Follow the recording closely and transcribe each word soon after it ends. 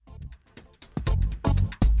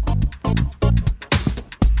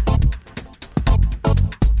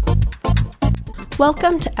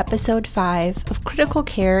Welcome to Episode 5 of Critical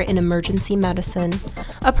Care in Emergency Medicine,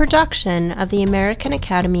 a production of the American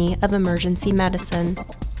Academy of Emergency Medicine.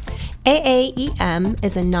 AAEM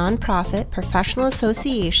is a nonprofit professional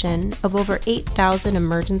association of over 8,000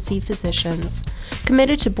 emergency physicians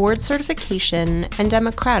committed to board certification and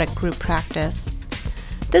democratic group practice.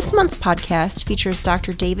 This month's podcast features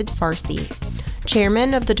Dr. David Farsi,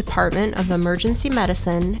 Chairman of the Department of Emergency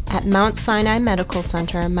Medicine at Mount Sinai Medical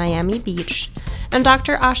Center, Miami Beach, and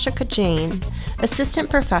Dr. Ashika Jain, Assistant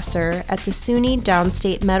Professor at the SUNY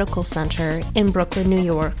Downstate Medical Center in Brooklyn, New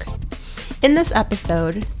York. In this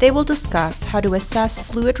episode, they will discuss how to assess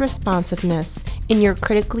fluid responsiveness in your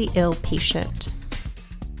critically ill patient.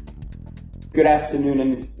 Good afternoon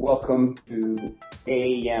and welcome to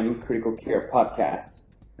AAEM Critical Care Podcast.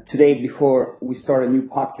 Today, before we start a new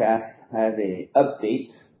podcast, I have an update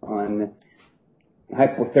on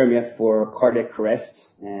hypothermia for cardiac arrest.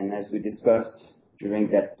 And as we discussed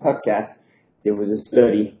during that podcast, there was a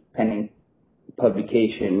study pending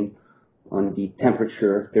publication on the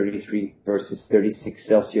temperature 33 versus 36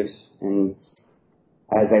 Celsius. And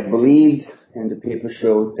as I believed, and the paper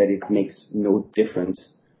showed that it makes no difference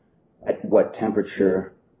at what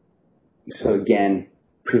temperature. So again,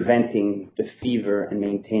 preventing the fever and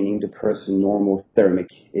maintaining the person normal thermic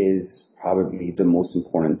is probably the most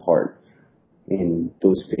important part in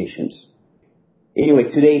those patients. Anyway,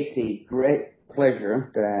 today it's a great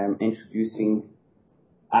pleasure that I'm introducing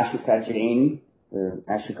Ashika Jain.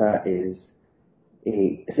 Ashika is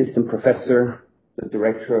an assistant professor, the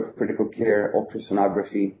director of critical care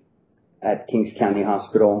ultrasonography at Kings County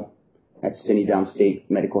Hospital at SUNY Downstate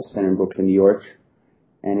Medical Center in Brooklyn, New York.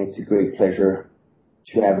 And it's a great pleasure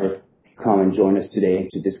to have her come and join us today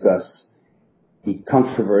to discuss the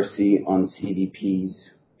controversy on CVPs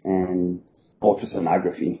and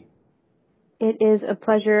ultrasonography. It is a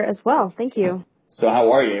pleasure as well. Thank you. So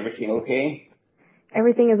how are you? Everything okay?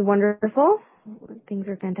 Everything is wonderful. Things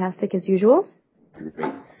are fantastic as usual.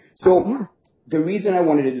 Great. So The reason I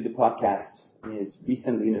wanted to do the podcast is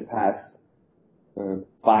recently in the past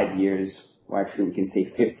 5 years, or actually we can say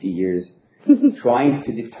 50 years, trying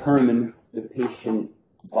to determine the patient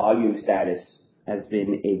volume status has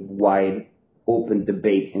been a wide open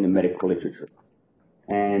debate in the medical literature.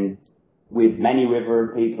 And with Mani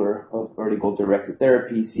River paper of vertical-directed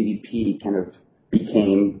therapy, CVP kind of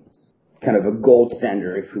became kind of a gold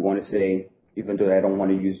standard, if we want to say, even though I don't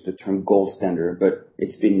want to use the term gold standard, but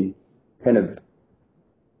it's been kind of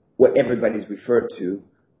what everybody's referred to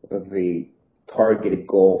of a targeted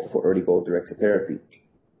goal for vertical-directed therapy.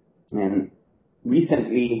 And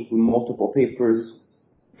recently, multiple papers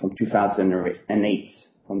from 2008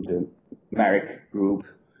 from the Marek group,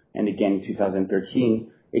 and again in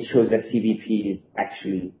 2013, it shows that CVP is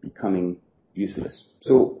actually becoming useless.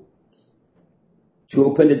 So, to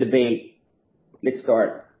open the debate, let's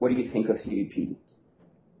start. What do you think of CVP?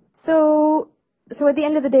 So at the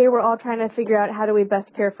end of the day, we're all trying to figure out how do we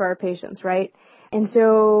best care for our patients, right? And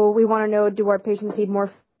so we want to know, do our patients need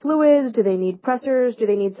more fluids? Do they need pressors? Do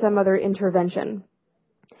they need some other intervention?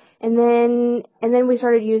 And then we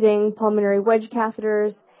started using pulmonary wedge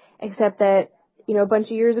catheters, except that, a bunch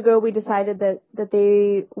of years ago we decided that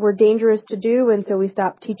they were dangerous to do, and so we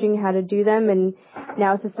stopped teaching how to do them, and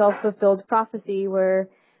now it's a self-fulfilled prophecy where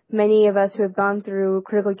many of us who have gone through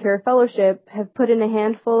critical care fellowship have put in a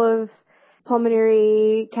handful of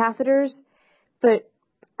pulmonary catheters, but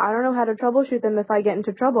I don't know how to troubleshoot them if I get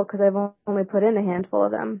into trouble because I've only put in a handful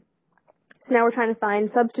of them. So now we're trying to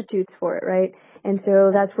find substitutes for it, right? And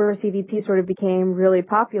so that's where CVP sort of became really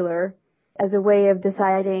popular as a way of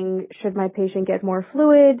deciding, should my patient get more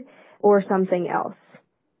fluid or something else?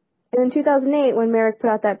 And in 2008, when Marek put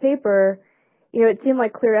out that paper, it seemed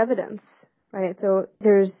like clear evidence, right? So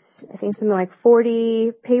there's, I think, something like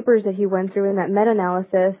 40 papers that he went through in that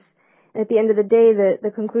meta-analysis. And at the end of the day,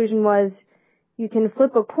 the conclusion was you can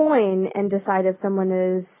flip a coin and decide if someone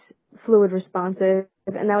is fluid responsive,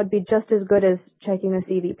 and that would be just as good as checking the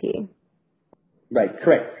CVP. Right,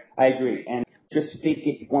 correct. I agree. And just to take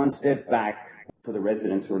it one step back for the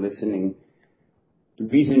residents who are listening, the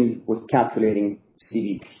reason we're calculating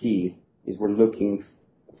CVP is we're looking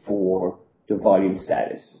for the volume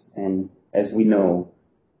status. And as we know,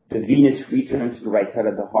 the venous return to the right side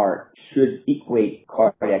of the heart should equate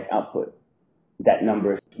cardiac output. That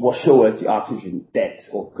number will show us the oxygen debt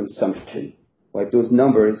or consumption. But if those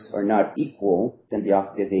numbers are not equal, then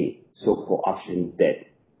there's a so-called oxygen debt,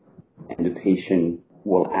 and the patient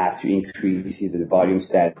will have to increase either the volume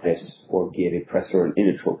status or give a pressor and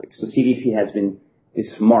inotropic. So CVP has been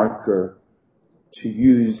this marker to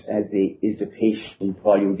use is the patient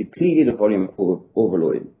volume depleted or volume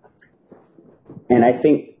overloaded. And I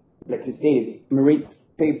think, like you stated, Marie's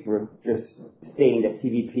paper just stating that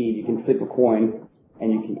CVP, you can flip a coin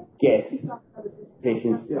and you can guess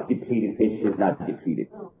patient depleted, patient is not depleted.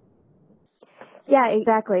 Yeah,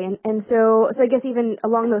 exactly. And so I guess even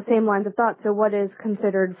along those same lines of thought, so what is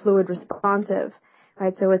considered fluid responsive?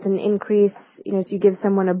 Right, so it's an increase, if you give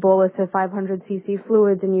someone a bolus of 500 cc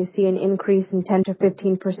fluids and you see an increase in 10 to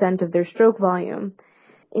 15% of their stroke volume.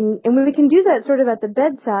 And we can do that sort of at the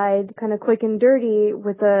bedside, kind of quick and dirty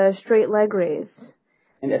with a straight leg raise.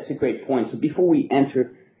 And that's a great point. So before we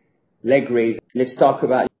enter leg raise, let's talk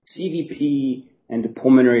about CVP and the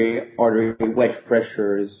pulmonary artery wedge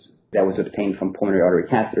pressures that was obtained from pulmonary artery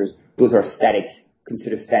catheters. Those are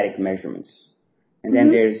considered static measurements. And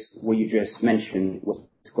then there's what you just mentioned,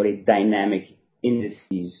 what's called a dynamic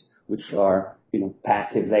indices, which are,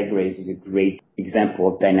 passive leg raise is a great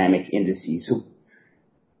example of dynamic indices. So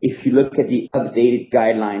if you look at the updated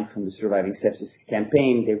guideline from the Surviving Sepsis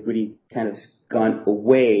campaign, they've really kind of gone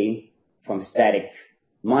away from static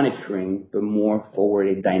monitoring, but more forward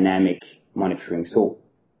a dynamic monitoring. So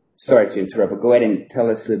sorry to interrupt, but go ahead and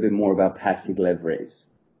tell us a little bit more about passive leg raise.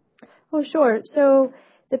 Oh, sure. So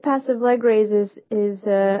the passive leg raise is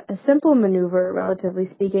a simple maneuver, relatively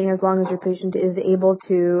speaking, as long as your patient is able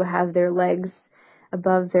to have their legs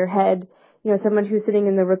above their head. Someone who's sitting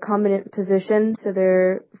in the recumbent position, so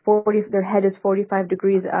their head is 45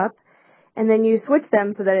 degrees up, and then you switch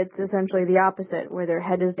them so that it's essentially the opposite, where their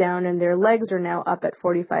head is down and their legs are now up at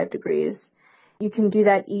 45 degrees. You can do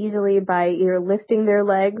that easily by either lifting their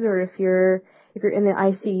legs, or if you're in the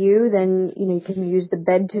ICU, then you can use the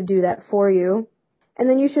bed to do that for you. And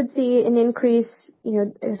then you should see an increase,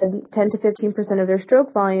 10 to 15% of their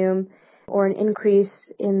stroke volume, or an increase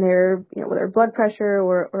in their, whether blood pressure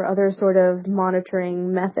or other sort of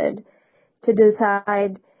monitoring method to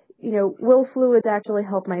decide, will fluids actually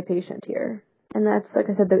help my patient here? And that's, like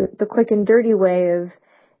I said, the quick and dirty way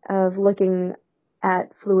of looking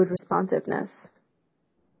at fluid responsiveness.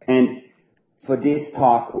 And for this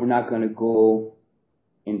talk, we're not going to go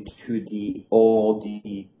into all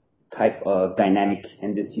the type of dynamic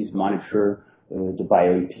indices monitor, the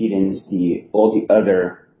bioimpedance, all the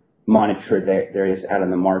other monitor that there is out on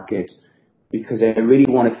the market, because I really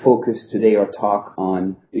want to focus today our talk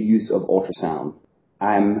on the use of ultrasound.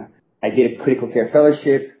 I did a critical care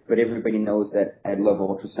fellowship, but everybody knows that I love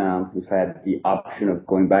ultrasound. If I had the option of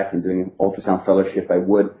going back and doing an ultrasound fellowship, I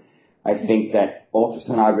would. I think that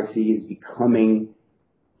ultrasonography is becoming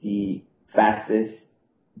the fastest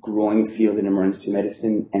growing field in emergency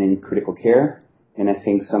medicine and in critical care. And I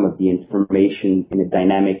think some of the information in a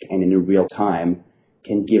dynamic and in a real time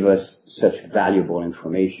can give us such valuable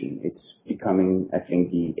information. It's becoming, I think,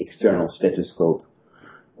 the external stethoscope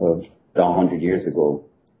of 100 years ago.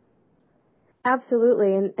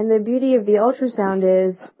 Absolutely. And the beauty of the ultrasound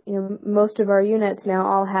is, most of our units now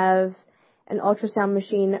all have an ultrasound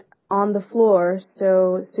machine on the floor.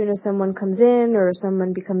 So as soon as someone comes in or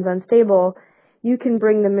someone becomes unstable, you can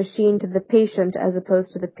bring the machine to the patient as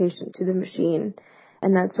opposed to the patient to the machine.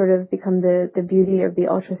 And that sort of become the beauty of the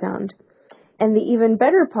ultrasound. And the even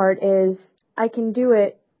better part is I can do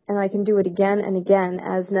it, and I can do it again and again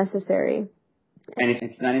as necessary. And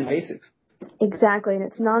it's not invasive. Exactly, and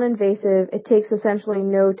it's non-invasive. It takes essentially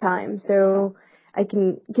no time. So I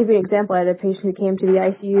can give you an example. I had a patient who came to the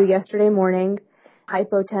ICU yesterday morning,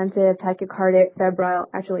 hypotensive, tachycardic, febrile.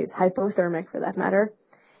 Actually, it's hypothermic for that matter.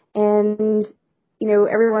 And,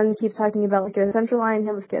 everyone keeps talking about, let's get a central line in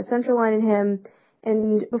him, let's get a central line in him.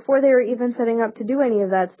 And before they were even setting up to do any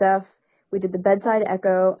of that stuff, we did the bedside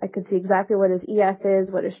echo. I could see exactly what his EF is,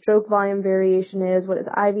 what his stroke volume variation is, what his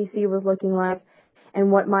IVC was looking like,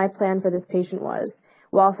 and what my plan for this patient was,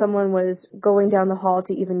 while someone was going down the hall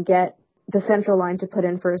to even get the central line to put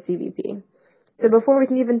in for a CVP. So before we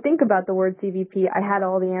can even think about the word CVP, I had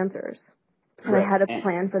all the answers. And I had a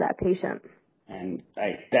plan for that patient. And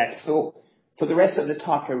that's so. For the rest of the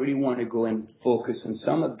talk, I really want to go and focus on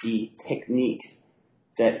some of the techniques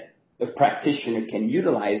that a practitioner can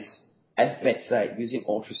utilize at bedside using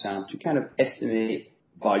ultrasound to kind of estimate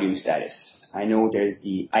volume status. I know there's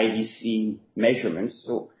the IVC measurements,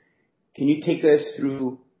 so can you take us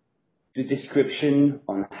through the description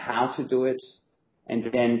on how to do it, and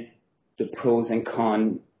then the pros and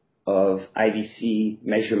cons of IVC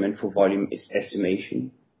measurement for volume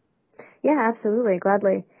estimation? Yeah, absolutely,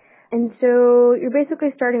 gladly. And so you're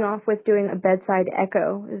basically starting off with doing a bedside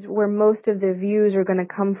echo, is where most of the views are going to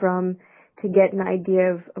come from to get an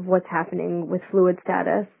idea of what's happening with fluid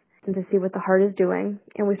status and to see what the heart is doing.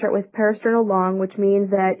 And we start with parasternal long, which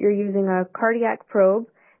means that you're using a cardiac probe.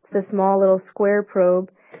 It's the small little square probe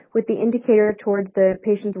with the indicator towards the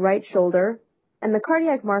patient's right shoulder. and the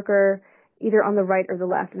cardiac marker either on the right or the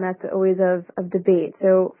left, and that's always of debate.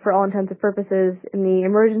 So for all intents and purposes, in the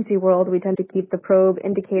emergency world, we tend to keep the probe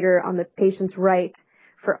indicator on the patient's right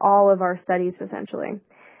for all of our studies, essentially.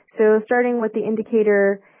 So starting with the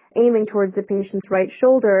indicator aiming towards the patient's right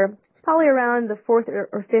shoulder, probably around the fourth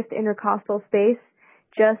or fifth intercostal space,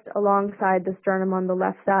 just alongside the sternum on the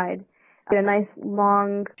left side. Get a nice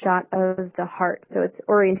long shot of the heart. So it's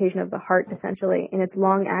orientation of the heart, essentially, in its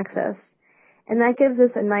long axis. And that gives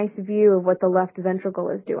us a nice view of what the left ventricle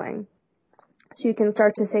is doing. So you can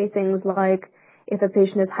start to say things like if a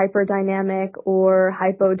patient is hyperdynamic or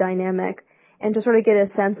hypodynamic, and to sort of get a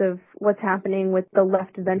sense of what's happening with the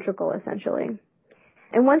left ventricle, essentially.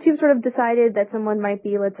 And once you've sort of decided that someone might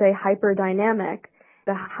be, let's say, hyperdynamic,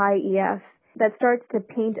 the high EF, that starts to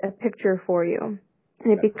paint a picture for you.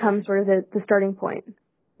 And it becomes sort of the starting point.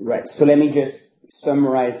 Right. So let me just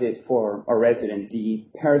summarize it for our resident. The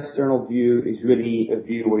parasternal view is really a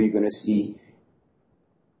view where you're going to see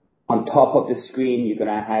on top of the screen, you're going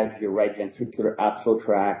to have your right ventricular outflow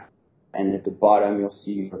tract, and at the bottom, you'll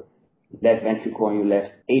see your left ventricle and your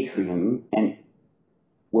left atrium. And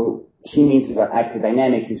what she means about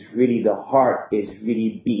hyperdynamic is really the heart is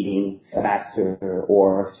really beating faster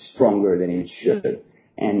or stronger than it should.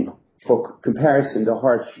 And for comparison, the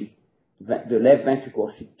left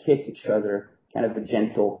ventricle should kiss each other, kind of a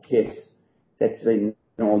gentle kiss. That's a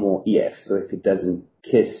normal EF. So if it doesn't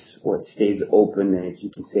kiss or it stays open, then as you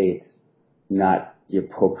can say, it's not the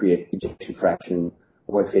appropriate ejection fraction.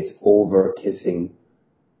 Or if it's over kissing,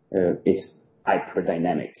 it's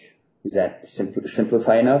hyperdynamic. Is that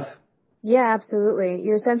simplify enough? Yeah, absolutely.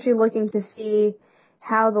 You're essentially looking to see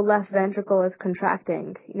how the left ventricle is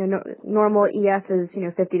contracting. Normal EF is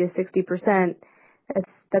 50 to 60%.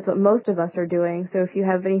 That's what most of us are doing. So if you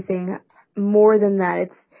have anything more than that,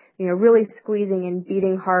 it's really squeezing and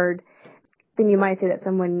beating hard, then you might say that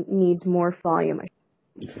someone needs more volume.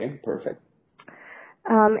 Okay, perfect.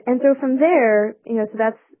 And so from there, so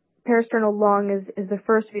that's parasternal long is the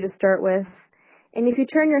first view to start with. And if you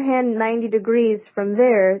turn your hand 90 degrees from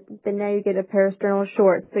there, then now you get a parasternal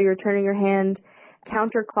short. So you're turning your hand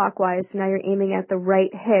counterclockwise, so now you're aiming at the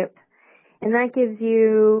right hip. And that gives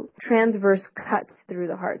you transverse cuts through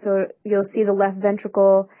the heart. So you'll see the left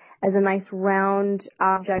ventricle as a nice round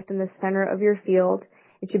object in the center of your field.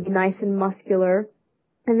 It should be nice and muscular.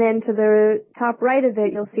 And then to the top right of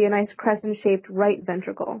it, you'll see a nice crescent-shaped right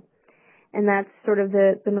ventricle. And that's sort of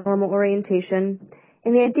the normal orientation.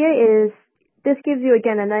 And the idea is this gives you,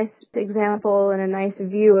 again, a nice example and a nice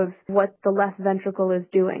view of what the left ventricle is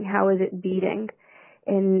doing. How is it beating?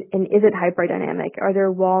 And is it hyperdynamic? Are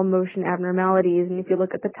there wall motion abnormalities? And if you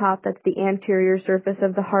look at the top, that's the anterior surface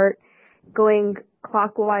of the heart. Going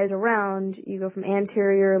clockwise around, you go from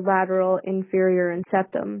anterior, lateral, inferior, and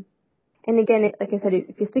septum. And again, like I said,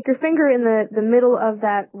 if you stick your finger in the middle of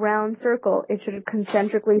that round circle, it should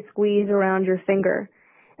concentrically squeeze around your finger.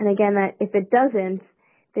 And again, that if it doesn't,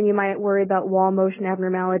 then you might worry about wall motion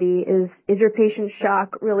abnormality. Is your patient's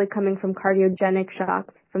shock really coming from cardiogenic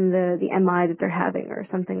shock from the MI that they're having or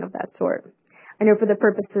something of that sort? I know for the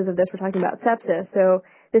purposes of this, we're talking about sepsis, so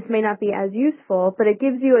this may not be as useful, but it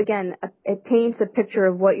gives you, again, it paints a picture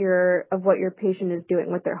of what your patient is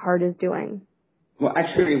doing, what their heart is doing. Well,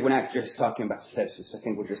 actually, we're not just talking about sepsis. I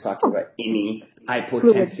think we're just talking about any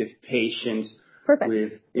hypotensive patient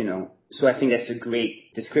with, so I think that's a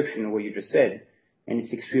great description of what you just said, and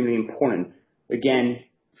it's extremely important. Again,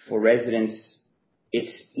 for residents,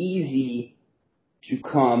 it's easy to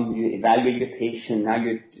come, you evaluate your patient, now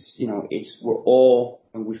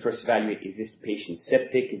when we first evaluate, is this patient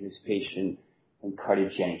septic, is this patient in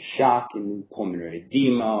cardiogenic shock, in pulmonary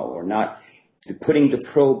edema or not? Putting the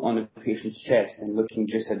probe on the patient's chest and looking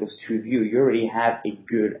just at those two views, you already have a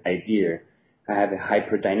good idea. I have a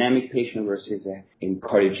hyperdynamic patient versus in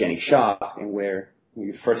cardiogenic shock, and where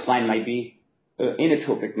your first line might be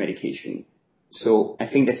inotropic medication. So I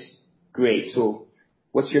think that's great. So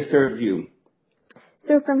what's your third view?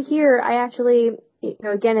 So from here, I actually,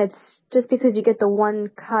 again, it's just because you get the one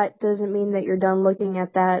cut doesn't mean that you're done looking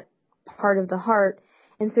at that part of the heart.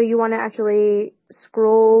 And so you want to actually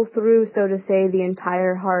scroll through, so to say, the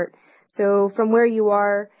entire heart. So from where you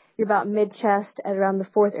are, you're about mid-chest at around the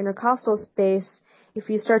fourth intercostal space. If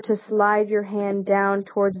you start to slide your hand down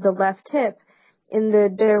towards the left hip in the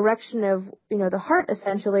direction of, the heart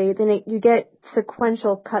essentially, then you get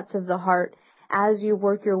sequential cuts of the heart as you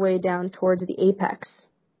work your way down towards the apex.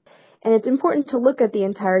 And it's important to look at the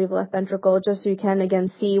entirety of the left ventricle just so you can, again,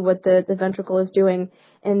 see what the ventricle is doing.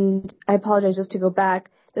 And I apologize, just to go back,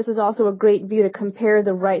 this is also a great view to compare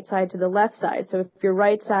the right side to the left side. So if your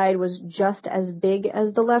right side was just as big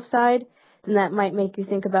as the left side, then that might make you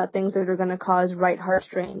think about things that are going to cause right heart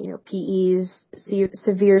strain, PEs,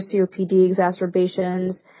 severe COPD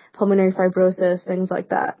exacerbations, pulmonary fibrosis, things like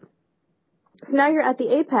that. So now you're at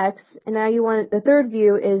the apex, and now the third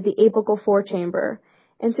view is the apical forechamber.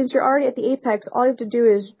 And since you're already at the apex, all you have to do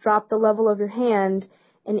is drop the level of your hand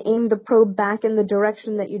and aim the probe back in the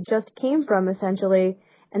direction that you just came from, essentially,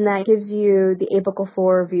 and that gives you the apical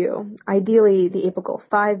 4 view, ideally the apical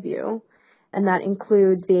 5 view, and that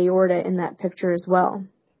includes the aorta in that picture as well.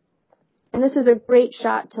 And this is a great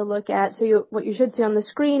shot to look at. So what you should see on the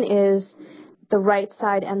screen is the right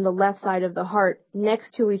side and the left side of the heart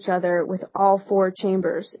next to each other with all 4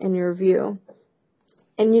 chambers in your view.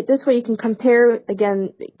 And this way you can compare,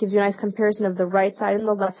 again, it gives you a nice comparison of the right side and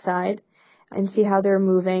the left side and see how they're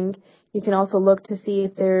moving. You can also look to see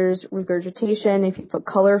if there's regurgitation, if you put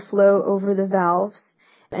color flow over the valves.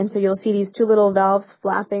 And so you'll see these 2 little valves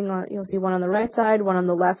flapping. You'll see one on the right side, one on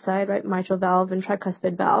the left side, right, mitral valve and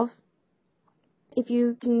tricuspid valve. If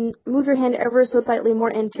you can move your hand ever so slightly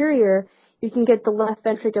more anterior, you can get the left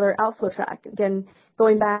ventricular outflow tract. Again,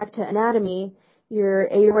 going back to anatomy, your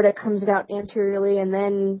aorta comes out anteriorly and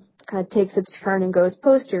then kind of takes its turn and goes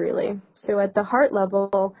posteriorly. So at the heart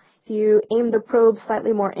level, if you aim the probe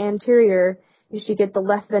slightly more anterior, you should get the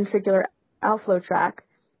left ventricular outflow tract.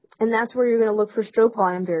 And that's where you're going to look for stroke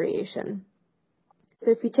volume variation.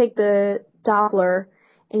 So if you take the Doppler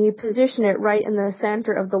and you position it right in the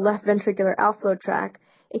center of the left ventricular outflow tract,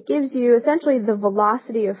 it gives you essentially the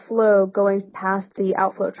velocity of flow going past the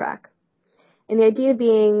outflow tract. And the idea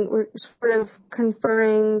being we're sort of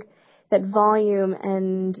conferring that volume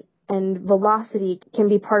and velocity can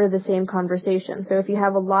be part of the same conversation. So if you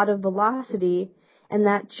have a lot of velocity and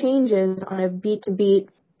that changes on a beat-to-beat,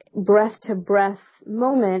 breath-to-breath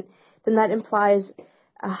moment, then that implies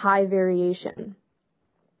a high variation.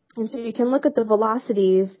 And so you can look at the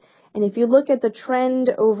velocities, and if you look at the trend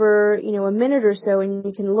over, a minute or so, and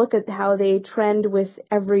you can look at how they trend with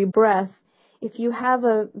every breath, if you have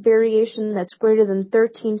a variation that's greater than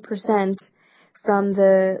 13% from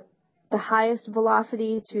the highest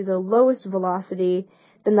velocity to the lowest velocity,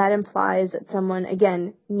 then that implies that someone,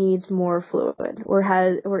 again, needs more fluid or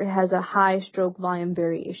has a high stroke volume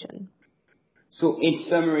variation. So in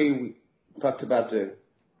summary, we talked about the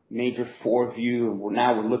major 4 view.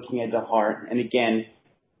 Now we're looking at the heart. And again,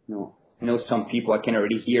 I know some people, I can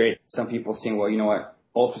already hear it. Some people saying, well, you know what,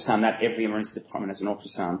 ultrasound, not every emergency department has an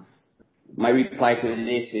ultrasound. My reply to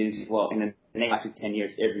this is, well, in the next 5 to 10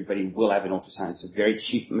 years, everybody will have an ultrasound. It's a very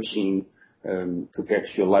cheap machine compared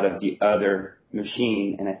to a lot of the other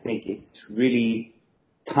machine. And I think it's really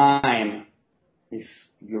time, if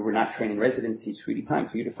you were not trained in residency, it's really time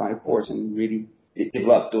for you to find a course and really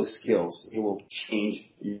develop those skills. It will change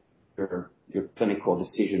your clinical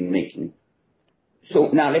decision making. So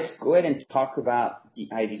now let's go ahead and talk about the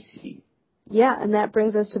IVC. Yeah, and that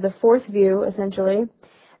brings us to the 4th view, essentially.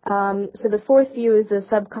 So the 4th view is the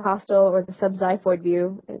subcostal or the subxiphoid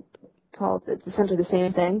view. It's essentially the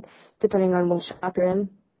same thing, depending on which shop you're in.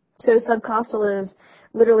 So subcostal is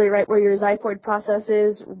literally right where your xiphoid process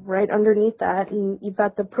is, right underneath that, and you've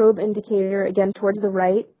got the probe indicator, again, towards the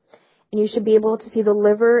right, and you should be able to see the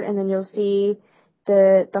liver, and then you'll see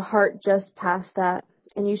the heart just past that.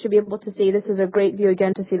 And you should be able to see, this is a great view,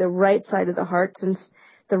 again, to see the right side of the heart, since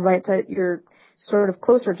the right side, you're sort of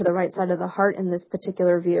closer to the right side of the heart in this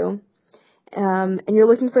particular view. And you're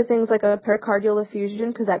looking for things like a pericardial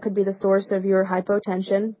effusion, because that could be the source of your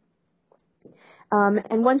hypotension.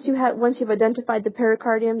 And once you've identified the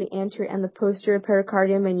pericardium, the anterior and the posterior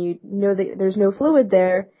pericardium, and you know that there's no fluid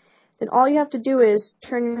there, then all you have to do is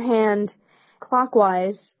turn your hand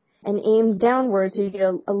clockwise and aim downwards, so you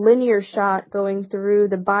get a linear shot going through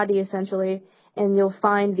the body, essentially, and you'll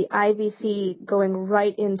find the IVC going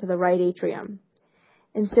right into the right atrium.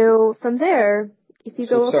 And so from there, if you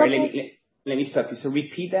go... Sorry, let me stop you. So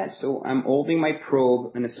repeat that. So I'm holding my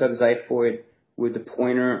probe in the subxiphoid with the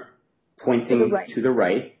pointer pointing to the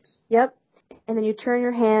right. Yep. And then you turn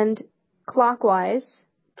your hand clockwise.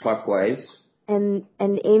 Clockwise. And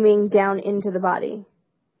aiming down into the body.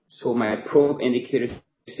 So my probe indicator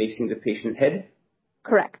is facing the patient's head?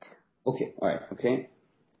 Correct. Okay. All right. Okay.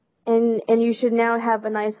 And you should now have a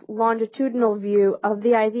nice longitudinal view of the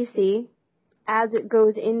IVC as it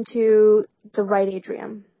goes into the right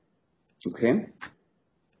atrium. Okay.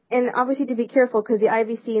 And obviously to be careful, because the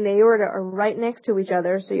IVC and the aorta are right next to each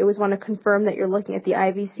other, so you always want to confirm that you're looking at the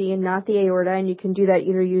IVC and not the aorta, and you can do that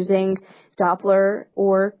either using Doppler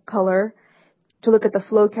or color to look at the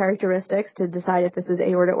flow characteristics to decide if this is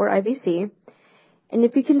aorta or IVC. And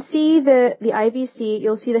if you can see the IVC,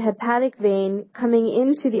 you'll see the hepatic vein coming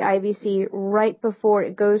into the IVC right before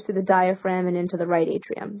it goes through the diaphragm and into the right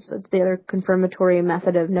atrium. So it's the other confirmatory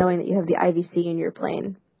method of knowing that you have the IVC in your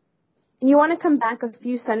plane. And you want to come back a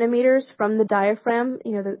few centimeters from the diaphragm.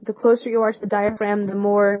 You know, the closer you are to the diaphragm, the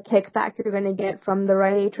more kickback you're going to get from the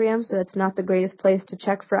right atrium. So that's not the greatest place to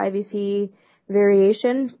check for IVC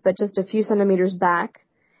variation, but just a few centimeters back.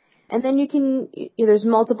 And then there's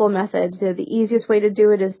multiple methods. The easiest way to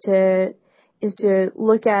do it is to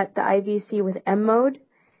look at the IVC with M mode.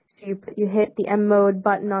 So you hit the M mode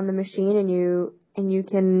button on the machine and you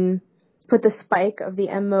can put the spike of the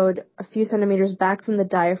M mode a few centimeters back from the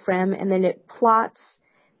diaphragm, and then it plots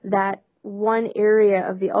that one area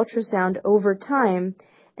of the ultrasound over time.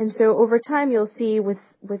 And so over time you'll see with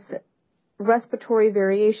respiratory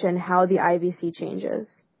variation how the IVC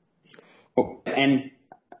changes. Oh, and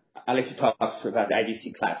I'd like to talk about the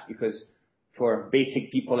IVC class, because for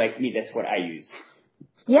basic people like me, that's what I use.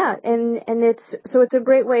 Yeah, and it's a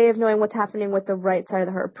great way of knowing what's happening with the right side of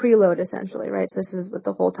the heart, preload essentially, right? So this is what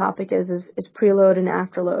the whole topic is preload and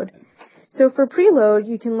afterload. So for preload,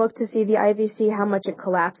 you can look to see the IVC, how much it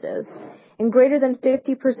collapses. And greater than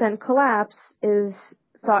 50% collapse is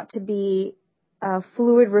thought to be a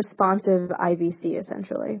fluid responsive IVC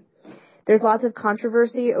essentially. There's lots of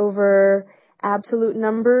controversy over absolute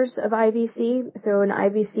numbers of IVC. So an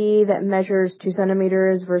IVC that measures 2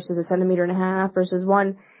 centimeters versus 1.5 centimeters versus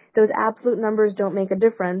 1, those absolute numbers don't make a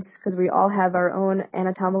difference because we all have our own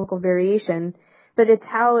anatomical variation, but it's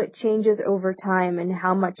how it changes over time and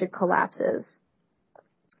how much it collapses.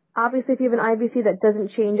 Obviously, if you have an IVC that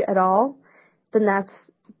doesn't change at all, then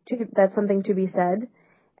that's something to be said.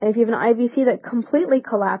 And if you have an IVC that completely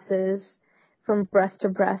collapses from breath to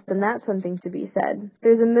breath, then that's something to be said.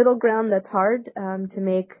 There's a middle ground that's hard to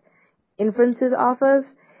make inferences off of,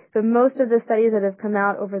 but most of the studies that have come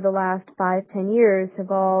out over the last 5-10 years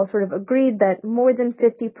have all sort of agreed that more than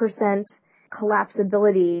 50%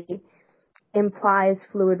 collapsibility implies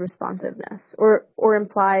fluid responsiveness or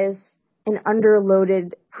implies an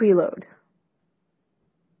underloaded preload.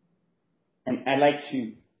 And I'd like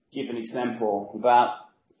to give an example. About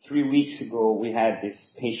 3 weeks ago, we had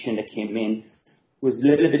this patient that came in, was a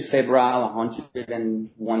little bit febrile,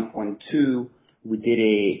 101.2. We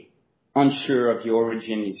did unsure of the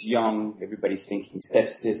origin, is young, everybody's thinking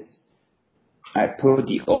sepsis. I put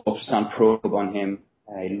the ultrasound probe on him.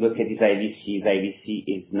 I look at his IVC. His IVC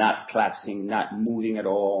is not collapsing, not moving at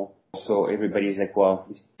all. So everybody's like, well,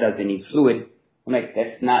 does he need fluid? I'm like,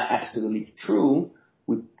 that's not absolutely true.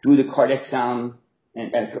 We do the cardiac sound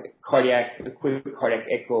and quick cardiac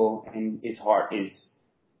echo, and his heart his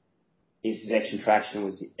ejection fraction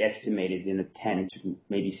was estimated in the 10 to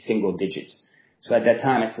maybe single digits. So at that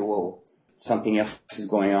time, I said, well, something else is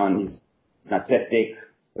going on. He's not septic,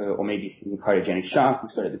 or maybe he's in cardiogenic shock. We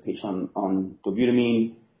started the patient on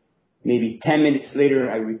dobutamine. Maybe 10 minutes later,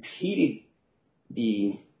 I repeated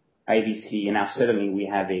the IVC, and now suddenly we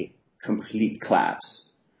have a complete collapse.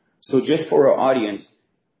 So just for our audience,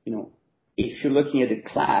 if you're looking at the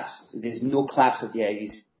collapse, there's no collapse of the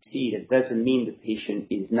IVC. That doesn't mean the patient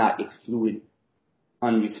is not a fluid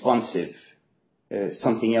unresponsive.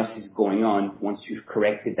 Something else is going on. Once you've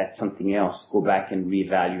corrected that something else, go back and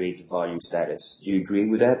reevaluate the volume status. Do you agree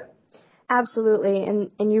with that? Absolutely.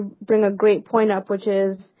 And you bring a great point up, which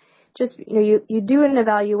is just, you do an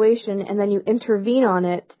evaluation and then you intervene on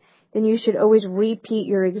it, then you should always repeat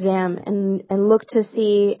your exam and look to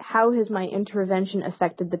see how has my intervention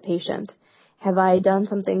affected the patient. Have I done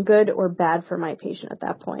something good or bad for my patient at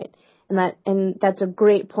that point? And that's a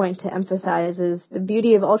great point to emphasize. Is the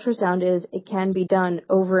beauty of ultrasound is it can be done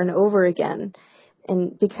over and over again.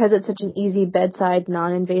 And because it's such an easy bedside,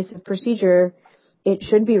 non-invasive procedure, it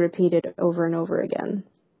should be repeated over and over again.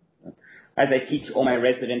 As I teach all my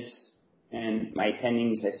residents and my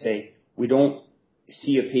attendings, I say, we don't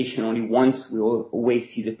see a patient only once. We always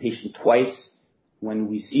see the patient twice. When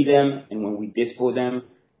we see them and when we dispo them,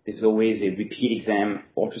 there's always a repeat exam.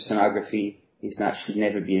 Ultrasonography should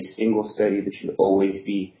never be a single study. There should always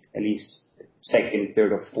be at least second,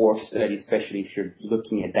 third, or fourth study, especially if you're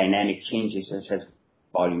looking at dynamic changes such as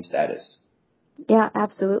volume status. Yeah,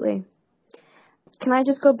 absolutely. Can I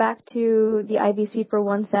just go back to the IVC for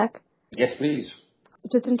 1 sec? Yes, please.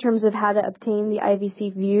 Just in terms of how to obtain the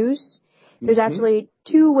IVC views, there's actually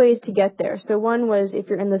 2 ways to get there. So one was if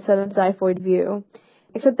you're in the subxiphoid view,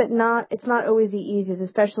 except that it's not always the easiest,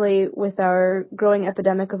 especially with our growing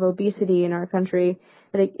epidemic of obesity in our country,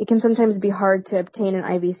 that it can sometimes be hard to obtain an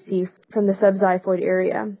IVC from the subxiphoid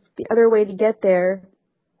area. The other way to get there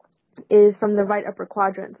is from the right upper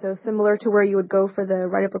quadrant. So similar to where you would go for the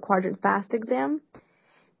right upper quadrant FAST exam.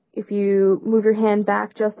 If you move your hand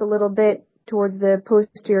back just a little bit towards the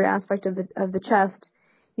posterior aspect of the chest,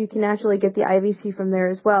 you can actually get the IVC from there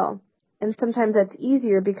as well. And sometimes that's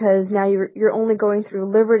easier because now you're only going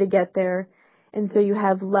through liver to get there, and so you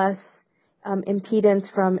have less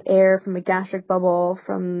impedance from air, from a gastric bubble,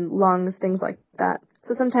 from lungs, things like that.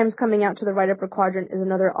 So sometimes coming out to the right upper quadrant is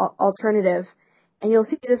another alternative. And you'll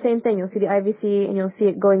see the same thing. You'll see the IVC and you'll see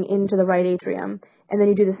it going into the right atrium. And then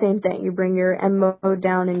you do the same thing. You bring your M mode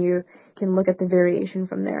down and you can look at the variation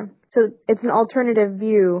from there. So it's an alternative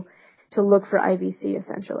view to look for IVC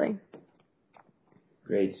essentially.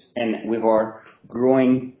 Great. And with our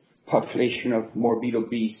growing population of morbid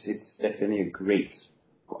obese, it's definitely a great,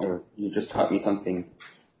 you just taught me something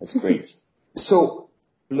that's great. So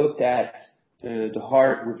looked at the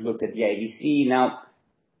heart, we've looked at the IVC. Now,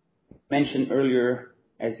 mentioned earlier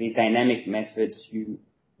as a dynamic method, you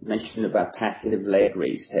mentioned about passive leg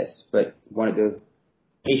raise tests, but one of the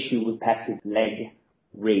issues with passive leg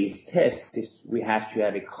raise tests is we have to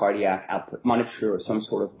have a cardiac output monitor or some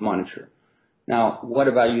sort of monitor. Now, what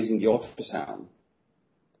about using the ultrasound?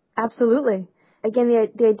 Absolutely. Again,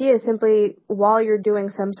 the idea is simply while you're doing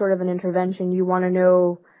some sort of an intervention, you want to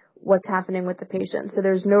know what's happening with the patient. So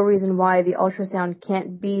there's no reason why the ultrasound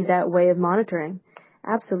can't be that way of monitoring.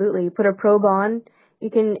 Absolutely. You put a probe on,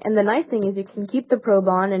 and the nice thing is you can keep the probe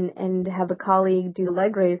on and have a colleague do the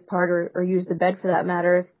leg raise part or use the bed for that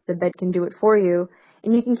matter if the bed can do it for you.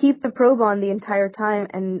 And you can keep the probe on the entire time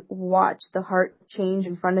and watch the heart change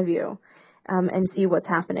in front of you. And see what's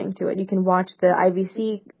happening to it. You can watch the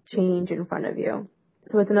IVC change in front of you.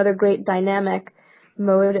 So it's another great dynamic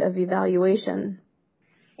mode of evaluation.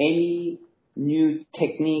 Any new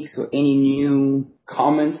techniques or any new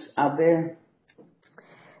comments out there?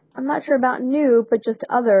 I'm not sure about new, but just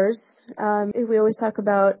others. We always talk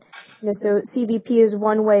about, so CBP is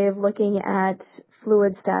one way of looking at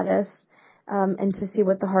fluid status and to see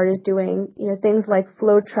what the heart is doing. Things like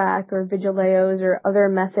FlowTrack or Vigileos or other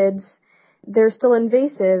methods. They're still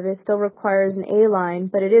invasive. It still requires an A-line,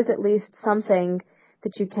 but it is at least something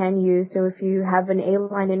that you can use. So if you have an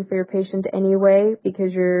A-line in for your patient anyway,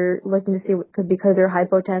 because you're looking to see, because they're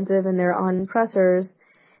hypotensive and they're on pressors,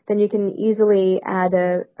 then you can easily add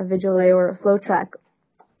a Vigileo or a FlowTrack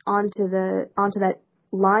onto that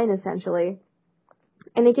line essentially.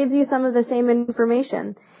 And it gives you some of the same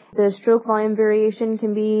information. The stroke volume variation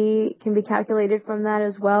can be calculated from that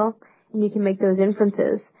as well, and you can make those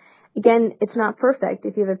inferences. Again, it's not perfect.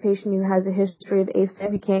 If you have a patient who has a history of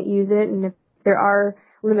AFib, you can't use it, and if there are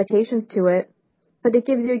limitations to it. But it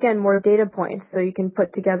gives you, again, more data points, so you can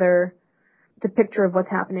put together the picture of what's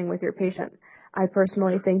happening with your patient. I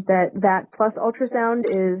personally think that plus ultrasound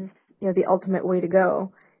is, the ultimate way to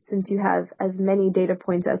go, since you have as many data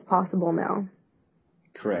points as possible now.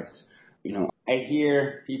 Correct. I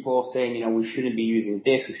hear people saying, we shouldn't be using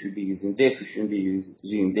this, we should be using this, we shouldn't be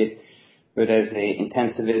using this. But as an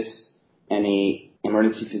intensivist and an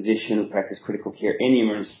emergency physician who practice critical care in the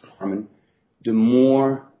emergency department, the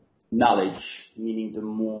more knowledge, meaning the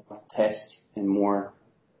more tests and more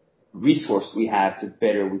resource we have, the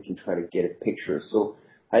better we can try to get a picture. So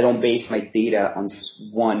I don't base my data on just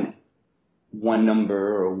one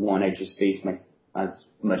number or one. I just base as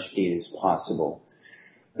much data as possible.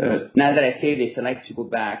 Now that I say this, I'd like to go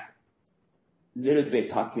back a little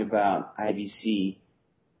bit talking about IVC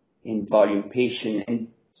in volume patient. And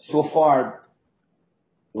so far,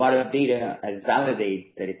 a lot of data has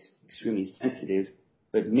validated that it's extremely sensitive,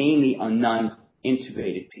 but mainly on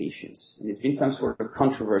non-intubated patients. And there's been some sort of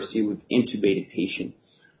controversy with intubated patients.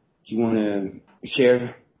 Do you want to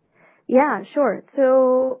share? Yeah, sure.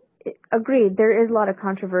 So, agreed, there is a lot of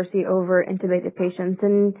controversy over intubated patients.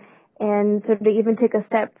 And so to even take a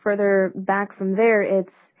step further back from there,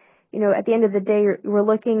 it's, at the end of the day, we're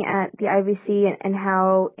looking at the IVC and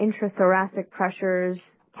how intrathoracic pressures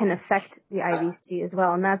can affect the IVC as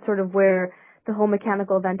well. And that's sort of where the whole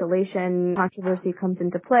mechanical ventilation controversy comes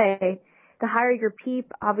into play. The higher your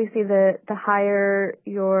PEEP, obviously the higher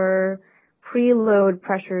your preload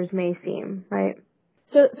pressures may seem, right?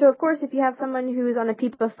 So of course, if you have someone who's on a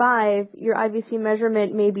PEEP of 5, your IVC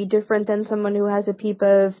measurement may be different than someone who has a PEEP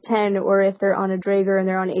of 10, or if they're on a Draeger and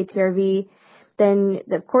they're on APRV, then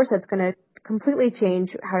of course that's going to completely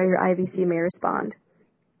change how your IVC may respond.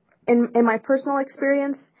 In my personal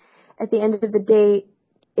experience, at the end of the day,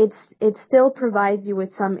 it still provides you with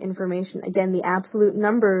some information. Again, the absolute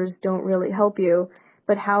numbers don't really help you,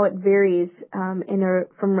 but how it varies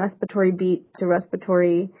from respiratory beat to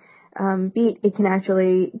respiratory beat, it can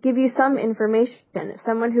actually give you some information. If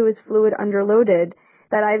someone who is fluid underloaded,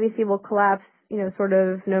 that IVC will collapse, sort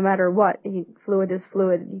of no matter what. Fluid is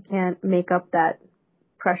fluid. You can't make up that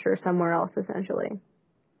pressure somewhere else, essentially.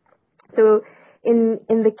 So in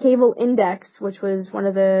the Cable Index, which was one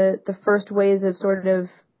of the first ways of sort of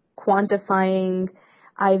quantifying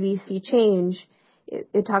IVC change,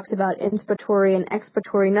 it talks about inspiratory and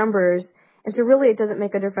expiratory numbers. And so really it doesn't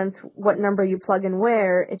make a difference what number you plug in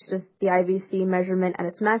where. It's just the IVC measurement at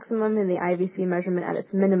its maximum and the IVC measurement at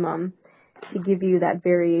its minimum to give you that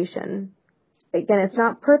variation. Again, it's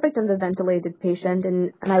not perfect in the ventilated patient,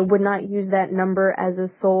 and I would not use that number as a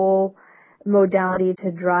sole modality to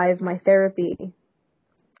drive my therapy.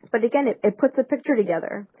 But again, it puts a picture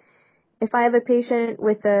together. If I have a patient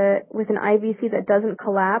with an IVC that doesn't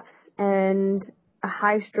collapse and a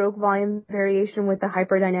high stroke volume variation with a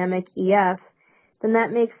hyperdynamic EF, then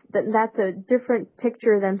that's a different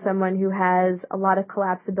picture than someone who has a lot of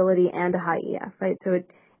collapsibility and a high EF, right? So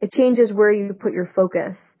it changes where you put your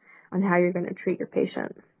focus on how you're going to treat your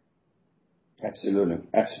patient. Absolutely.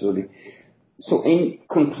 So in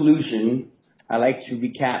conclusion, I like to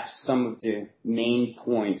recap some of the main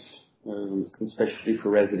points, especially for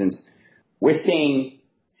residents. We're saying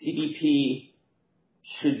CVP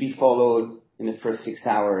should be followed in the first 6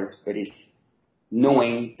 hours, but it's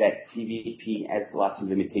knowing that CVP has lots of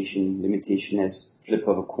limitation as flip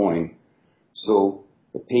of a coin. So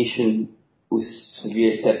the patient who's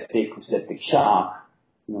severe septic or septic shock,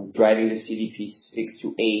 driving the CVP 6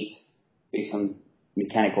 to 8 based on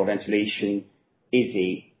mechanical ventilation is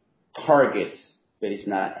a target, but it's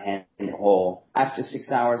not end all. After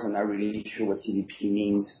 6 hours, I'm not really sure what CVP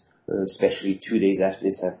means, especially 2 days after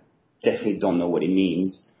this. I definitely don't know what it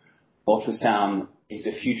means. Ultrasound is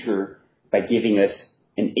the future by giving us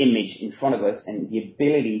an image in front of us and the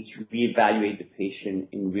ability to reevaluate the patient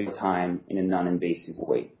in real time in a non-invasive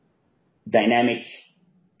way. Dynamic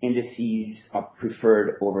indices are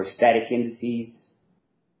preferred over static indices.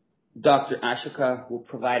 Dr. Ashoka will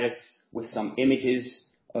provide us with some images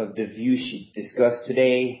of the view she discussed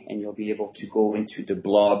today, and you'll be able to go into the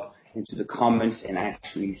blog, into the comments, and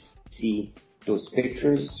actually see those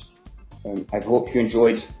pictures. I hope you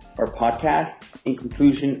enjoyed our podcast. In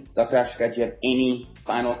conclusion, Dr. Ashoka, do you have any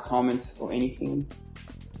final comments or anything?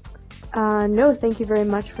 No, thank you very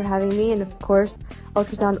much for having me. And of course,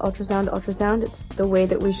 ultrasound. It's the way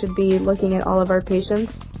that we should be looking at all of our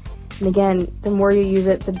patients. And again, the more you use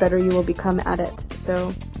it, the better you will become at it.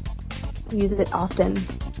 So use it often.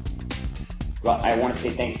 Well, I want to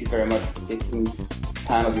say thank you very much for taking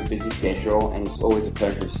time of your busy schedule, and it's always a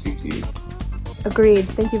pleasure to speak to you. Agreed.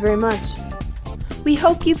 Thank you very much. We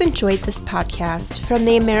hope you've enjoyed this podcast from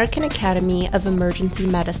the American Academy of Emergency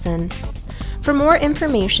Medicine. For more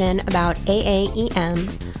information about AAEM,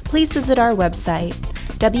 please visit our website,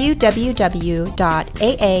 www.aaem.org.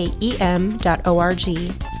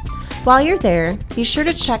 While you're there, be sure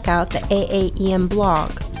to check out the AAEM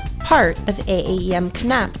blog, part of AAEM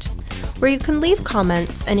Connect, where you can leave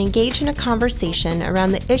comments and engage in a conversation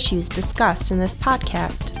around the issues discussed in this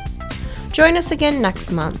podcast. Join us again next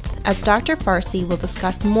month as Dr. Farsi will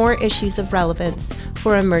discuss more issues of relevance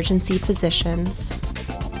for emergency physicians.